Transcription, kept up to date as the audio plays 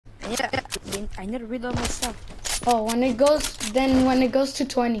I need to reload my stuff. Oh, when it goes to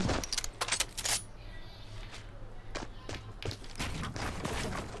 20.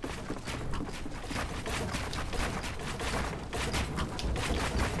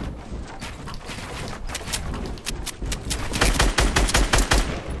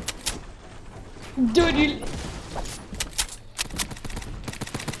 Dude, you...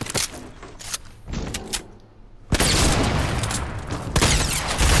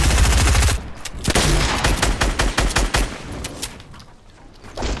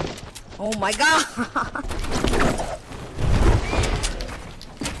 Oh my god!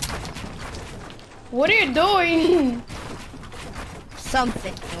 What are you doing?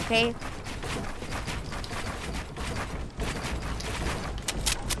 Something, okay?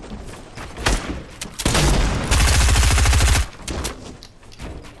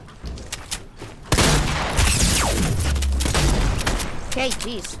 Okay,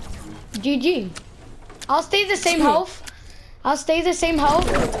 jeez. GG. I'll stay the same health. I'll stay the same health.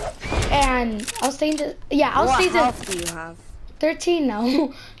 And I'll stay the... Yeah, I'll stay the... What health do you have? 13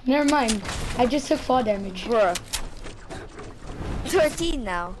 now. Never mind. I just took fall damage. Bruh. 13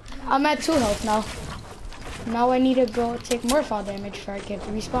 now. I'm at 2 health now. Now I need to go take more fall damage before I can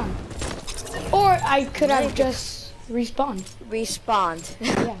respawn. Or I could have just respawned. Respawned.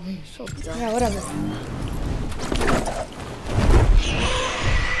 Yeah. So dumb. Yeah, whatever.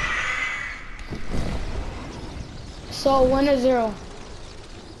 So 1-0.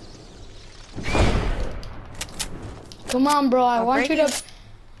 Come on, bro. I want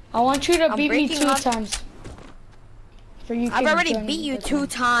you to beat me 2 times. For you. I've already beat you 2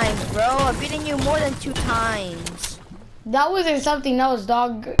 times, bro. I've beaten you more than 2 times. That wasn't something else,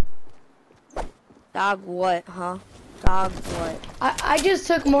 dog. Dog what, huh? Dog what? I just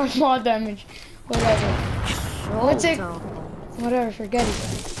took more fall damage. Whatever. What's it? Whatever. Forget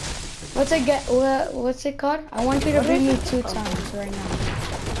it. What's it called? I want you to beat me 2 times right now.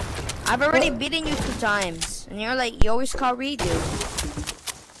 I've already beaten you 2 times, and you're like, you always call redo.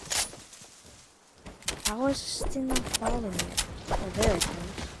 I was still not following it. Oh, there it is.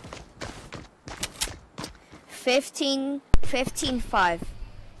 15-5.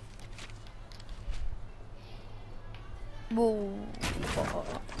 Whoa. Oh,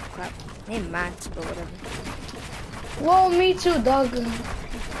 crap. I need mats, but whatever. Whoa, me too, dog.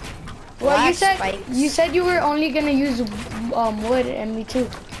 Well, you said you were only gonna use wood, and me too.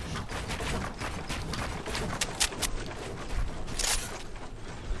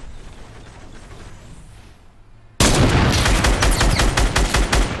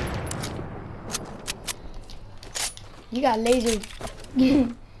 You got lasered.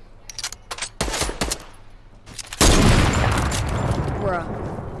 Bruh.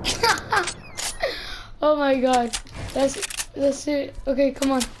 Oh my god. That's it. Okay,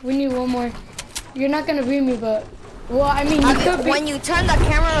 come on. We need one more. You're not gonna beat me, but well, I mean, you could beat. When you turn the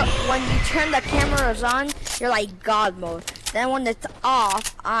cameras on, you're like God mode. Then when it's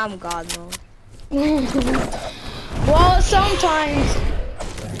off, I'm God mode. Well, sometimes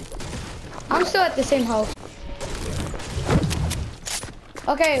I'm still at the same health.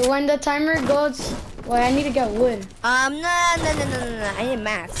 Okay, when the timer goes, well, I need to get wood. No. I need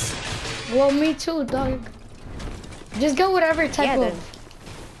mats. Well, me too, dog. Just go whatever type of.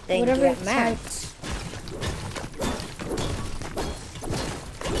 Then whatever get mats.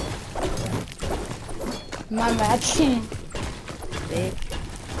 My match. Big.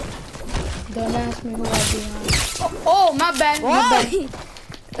 Don't ask me who I be on. Oh, my bad. My bad.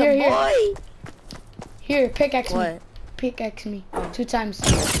 Here. Here, pickaxe me. Pickaxe me 2 times.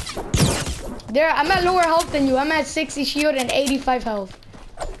 There, I'm at lower health than you. I'm at 60 shield and 85 health.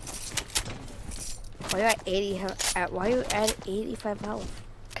 Why are you at 80 health? Why are you at 85 health?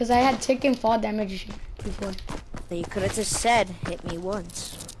 Cause I had taken fall damage before. Then you could have just said, hit me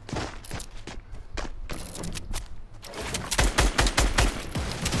once.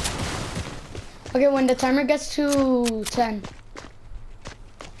 Okay, when the timer gets to 10.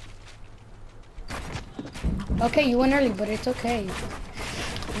 Okay, you went early, but it's okay.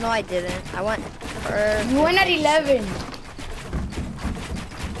 No, I didn't. I went. You went at 11.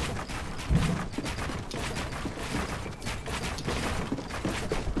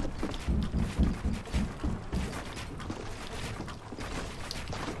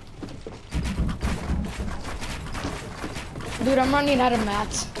 Dude, I'm running out of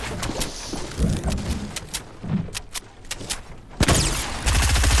mats.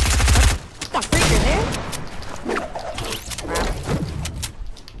 What the freak, you're there?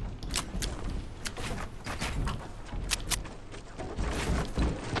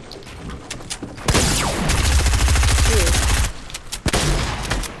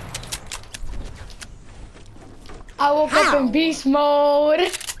 I woke up in beast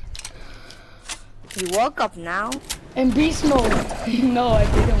mode. You woke up now? In beast mode. No, I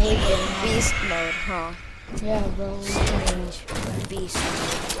didn't wake up. Beast mode, huh? Yeah, bro. Strange. Beast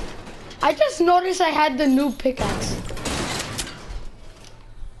mode. I just noticed I had the new pickaxe.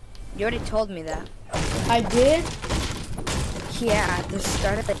 You already told me that. I did? Yeah, at the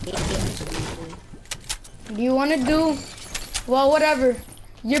start of the game. Do you want to do? Well, whatever.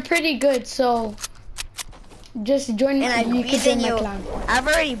 You're pretty good, so just join. And I've you can beaten join my you. clan. I've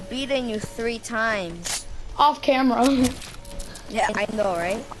already beaten you 3 times. Off camera. Yeah, I know,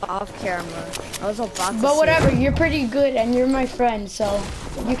 right? Off camera. I was about to But say whatever, that. you're pretty good and you're my friend, so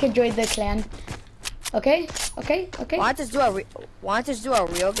you can join the clan. Okay? Okay? Okay? Want to do a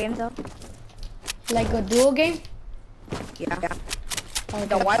real game though? Like a duo game? Yeah. Okay.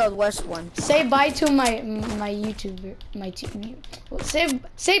 The Wild West one. Say bye to my YouTuber.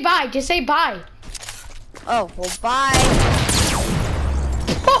 Say bye. Just say bye. Oh, well, bye.